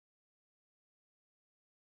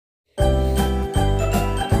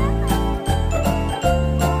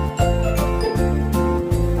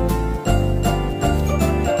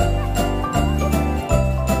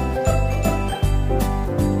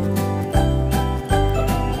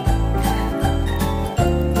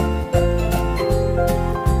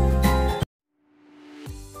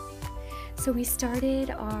So we started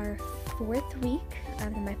our 4th week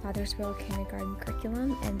of the My Father's World kindergarten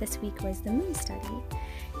curriculum, and this week was the moon study.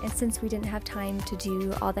 And since we didn't have time to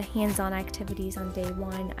do all the hands-on activities on day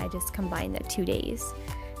 1, I just combined the 2 days.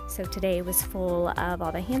 So today was full of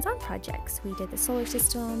all the hands-on projects. We did the solar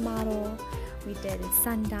system model, we did a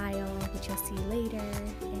sundial, which you'll see later,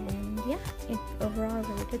 and yeah, overall a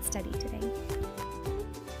really good study today.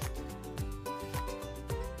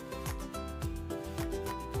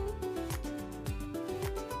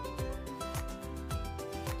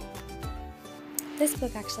 This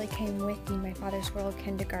book actually came with the My Father's World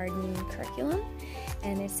kindergarten curriculum,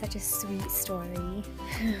 and it's such a sweet story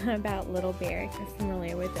about Little Bear, if you're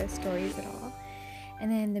familiar with those stories at all.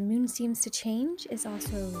 And then The Moon Seems to Change is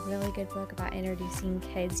also a really good book about introducing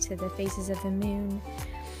kids to the phases of the moon,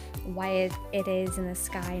 why it is in the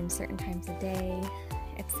sky in certain times of day,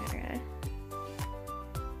 etc.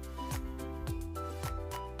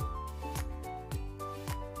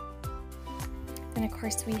 Then of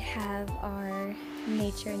course we have our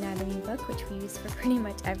Nature Anatomy book, which we use for pretty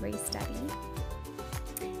much every study.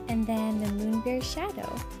 And then the Moon Bear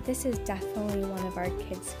Shadow. This is definitely one of our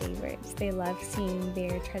kids' favorites. They love seeing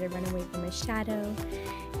Bear try to run away from his shadow,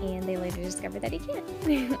 and they later discover that he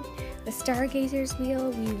can't. The Stargazers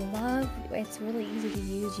wheel we love. It's really easy to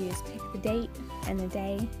use. You just pick the date and the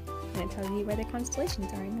day, and it tells you where the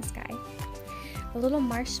constellations are in the sky. The little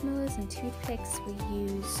marshmallows and toothpicks we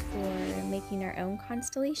use for making our own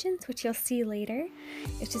constellations, which you'll see later.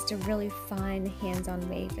 It's just a really fun, hands-on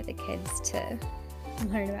way for the kids to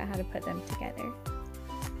learn about how to put them together.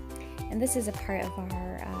 And this is a part of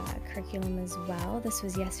our curriculum as well. This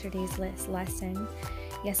was yesterday's lesson.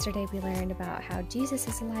 Yesterday we learned about how Jesus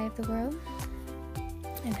is the light of the world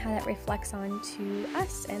and how that reflects onto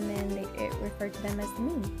us, and then it referred to them as the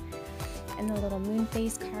moon. And the little moon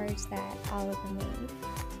phase cards that Oliver made.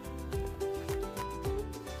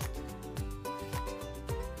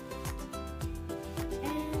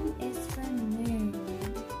 M is for moon.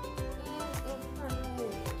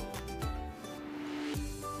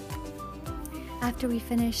 After we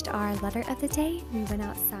finished our letter of the day, we went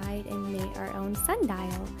outside and made our own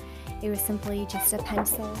sundial. It was simply just a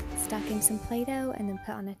pencil stuck in some Play-Doh and then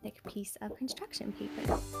put on a thick piece of construction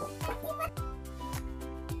paper.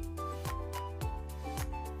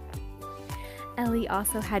 Ellie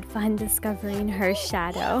also had fun discovering her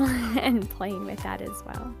shadow and playing with that as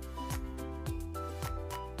well.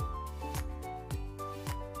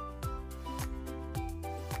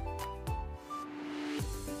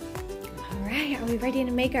 Alright, are we ready to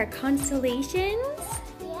make our constellations?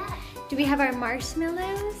 Yeah. Do we have our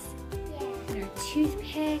marshmallows? Yeah. And our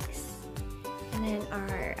toothpicks? And then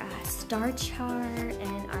our star chart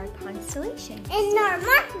and our constellation. And our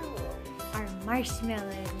marshmallows. Our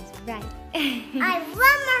marshmallows, right. I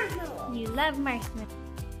love marshmallows. You love marshmallows.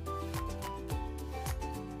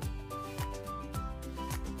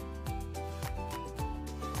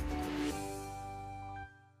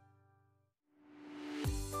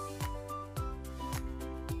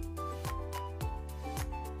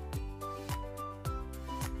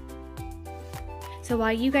 So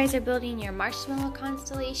while you guys are building your marshmallow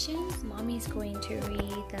constellations, Mommy's going to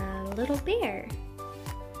read The Little Bear.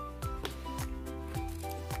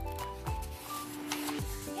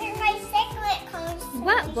 Here's my secret constellation.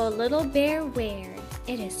 What will Little Bear wear?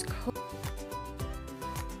 It is cold.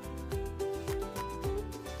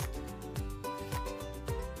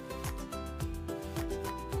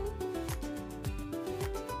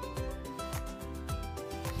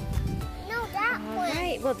 No, that one.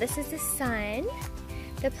 Alright, well this is the sun.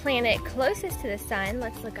 The planet closest to the sun,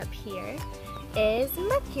 let's look up here, is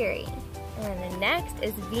Mercury. And then the next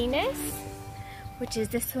is Venus, which is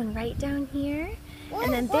this one right down here.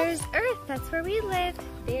 And then there's Earth, that's where we live.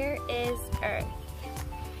 There is Earth.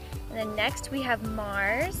 And then next we have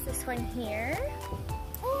Mars, this one here.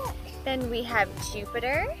 Oh. Then we have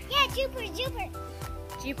Jupiter. Yeah, Jupiter.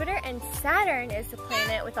 Jupiter and Saturn is the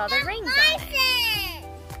planet with all the rings on it.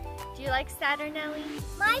 Do you like Saturn, Ellie?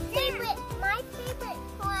 My favorite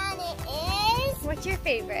planet is... What's your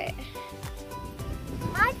favorite?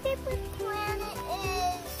 My favorite planet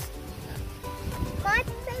is...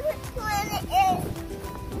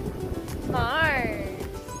 Mars.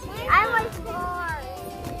 I like Mars.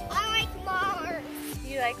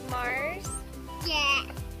 You like Mars? Yeah.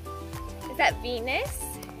 Is that Venus?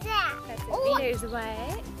 Yeah. That's Oh. There's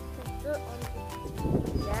what?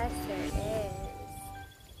 Yes, there is.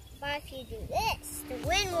 But if you do this, the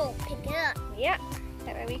wind won't pick it up. Yep.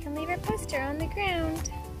 That way we can leave our poster on the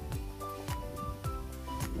ground.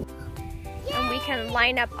 Yay! And we can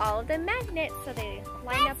line up all of the magnets so they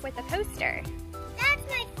line up with the poster. That's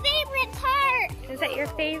my favorite part. Is that your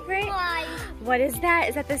favorite? Why? What is that?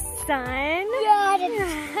 Is that the sun?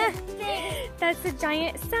 Yeah, That's the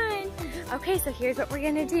giant sun. Okay, so here's what we're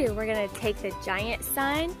gonna do. We're gonna take the giant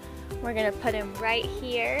sun, we're gonna put him right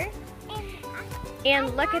here.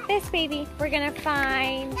 And look at this, baby. We're gonna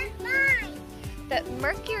find the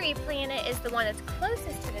Mercury planet is the one that's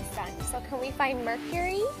closest to the sun. So can we find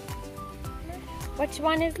Mercury? Which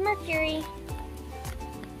one is Mercury?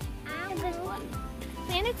 What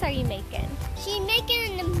planets are you making? She's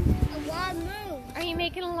making a lot of moons. Are you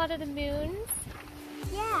making a lot of the moons?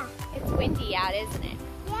 Yeah. It's windy out, isn't it?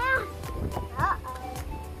 Yeah. Uh-oh.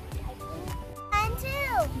 And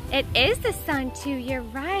too. It is the sun too, you're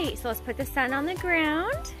right. So let's put the sun on the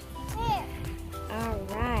ground. There. All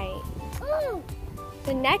right. Ooh.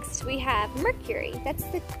 So next we have Mercury. That's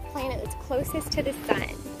the planet that's closest to the sun.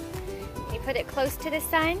 Can you put it close to the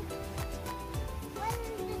sun? Where does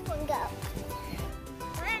this one go?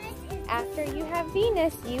 After you have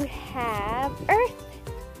Venus, you have Earth.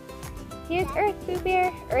 Here's Earth, Boo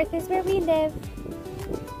Bear. Earth is where we live.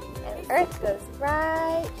 And Earth goes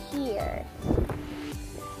right here.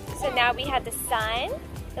 So now we have the sun.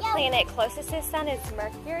 The planet closest to the sun is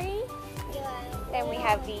Mercury. Then we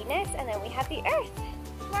have Venus, and then we have the Earth.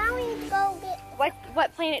 Now we need to go get...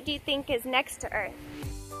 What planet do you think is next to Earth?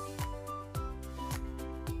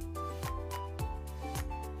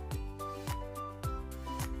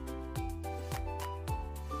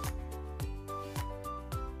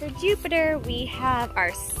 For Jupiter, we have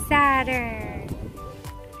our Saturn.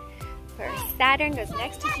 So our Saturn goes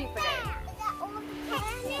next to Jupiter. Is that all the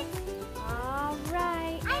planets? All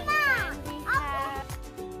right. I'm and then we have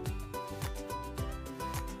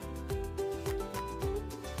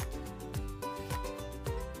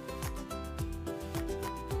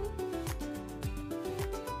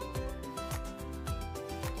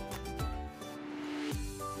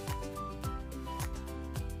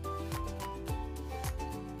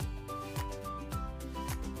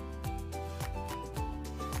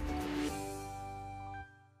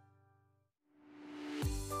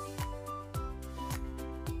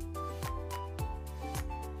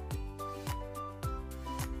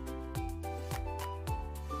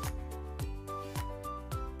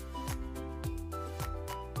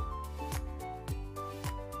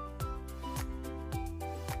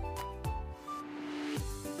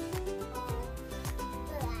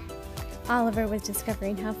Oliver was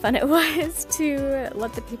discovering how fun it was to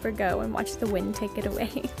let the paper go and watch the wind take it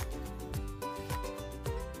away.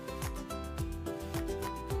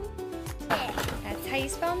 That's how you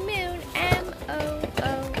spell moon,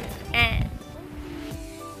 M-O-O-N.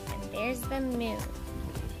 And there's the moon.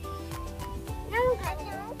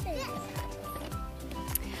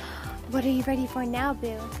 What are you ready for now,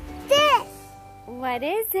 Boo? This! What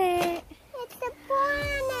is it? It's the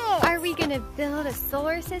planet! Are we gonna build a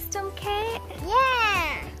solar system kit?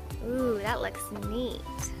 Yeah! Ooh, that looks neat.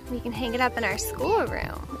 We can hang it up in our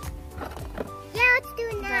schoolroom. Yeah, let's do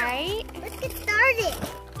it now. Right? Let's get started.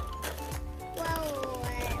 Well,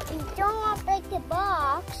 we don't want to break the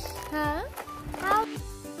box. Huh? How?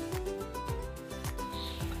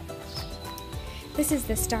 This is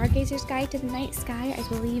the Stargazers Guide to the Night Sky. I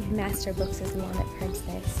believe Master Books is the one that prints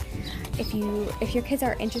this. If your kids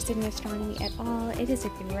are interested in astronomy at all, it is a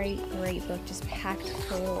great book, just packed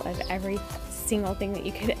full of every single thing that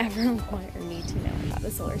you could ever want or need to know about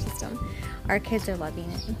the solar system. Our kids are loving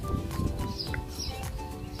it.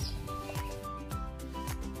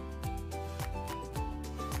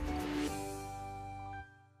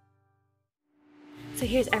 So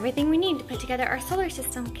here's everything we need to put together our solar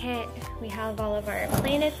system kit. We have all of our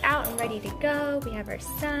planets out and ready to go. We have our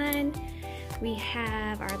sun. We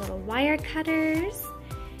have our little wire cutters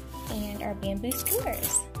and our bamboo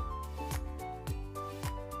skewers.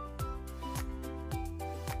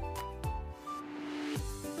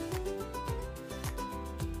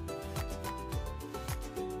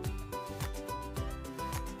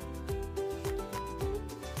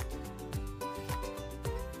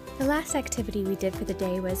 The last activity we did for the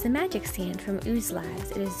day was the magic sand from Ooze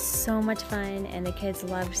Labs. It is so much fun and the kids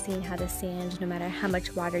loved seeing how the sand, no matter how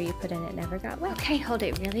much water you put in it, never got wet. Okay, hold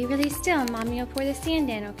it really still and Mommy will pour the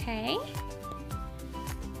sand in, okay?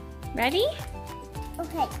 Ready?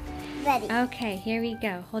 Okay, ready. Okay, here we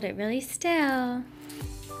go. Hold it really still.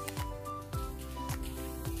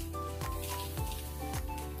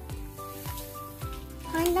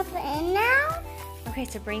 Time to put it in now? Okay,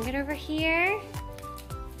 so bring it over here.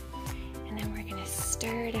 And then we're gonna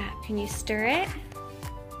stir it up. Can you stir it?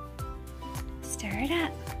 Stir it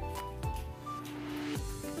up.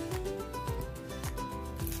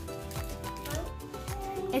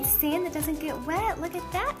 It's sand that doesn't get wet. Look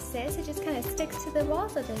at that, sis. It just kind of sticks to the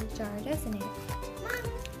walls of the jar, doesn't it?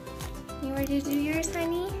 Mom. You ready to do yours,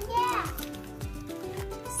 honey? Yeah.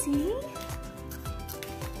 See?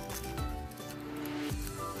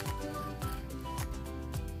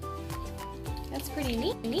 That's pretty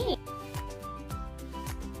neat.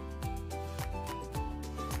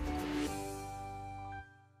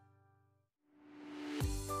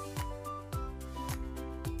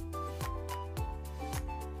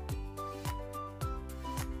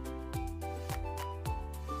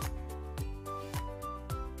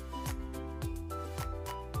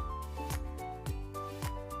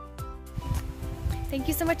 Thank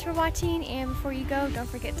you so much for watching, and before you go, don't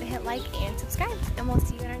forget to hit like and subscribe, and we'll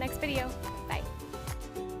see you in our next video.